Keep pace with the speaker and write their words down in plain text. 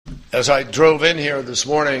As I drove in here this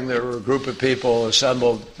morning, there were a group of people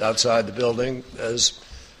assembled outside the building, as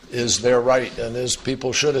is their right and as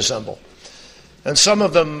people should assemble. And some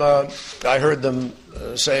of them, I heard them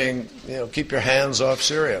saying, keep your hands off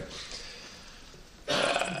Syria.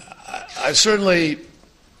 I certainly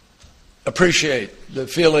appreciate the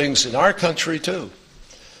feelings in our country, too,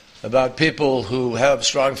 about people who have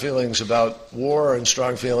strong feelings about war and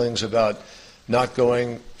strong feelings about not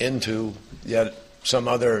going into yet some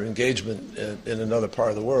other engagement in another part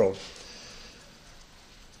of the world.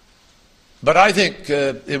 But I think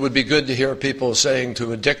it would be good to hear people saying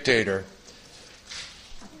to a dictator,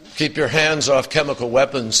 keep your hands off chemical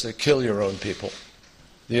weapons that kill your own people.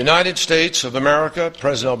 The United States of America,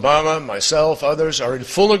 President Obama, myself, others, are in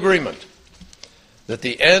full agreement that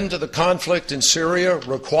the end of the conflict in Syria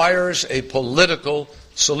requires a political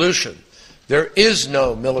solution. There is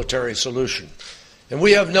no military solution, and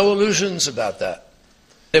we have no illusions about that.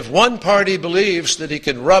 If one party believes that he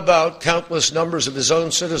can rub out countless numbers of his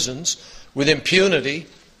own citizens with impunity,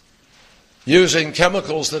 using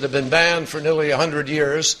chemicals that have been banned for nearly 100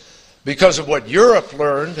 years because of what Europe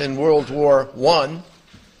learned in World War I,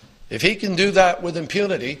 if he can do that with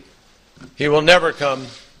impunity, he will never come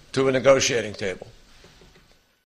to a negotiating table.